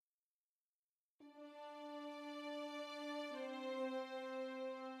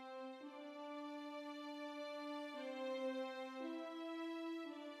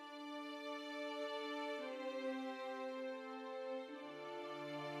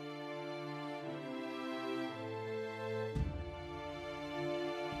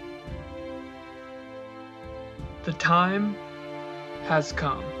The time has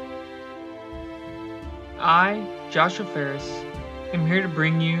come. I, Joshua Farris, am here to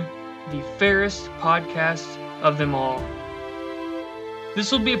bring you the Farrist podcast of them all.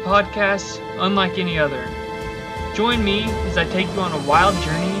 This will be a podcast unlike any other. Join me as I take you on a wild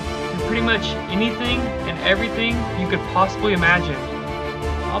journey through pretty much anything and everything you could possibly imagine.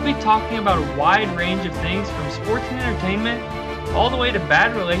 I'll be talking about a wide range of things from sports and entertainment all the way to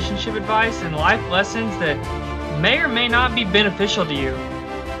bad relationship advice and life lessons that may or may not be beneficial to you.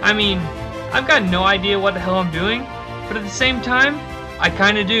 I mean, I've got no idea what the hell I'm doing, but at the same time, I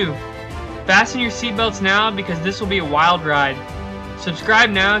kinda do. Fasten your seatbelts now because this will be a wild ride. Subscribe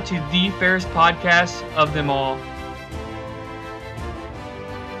now to the Farrist podcast of them all.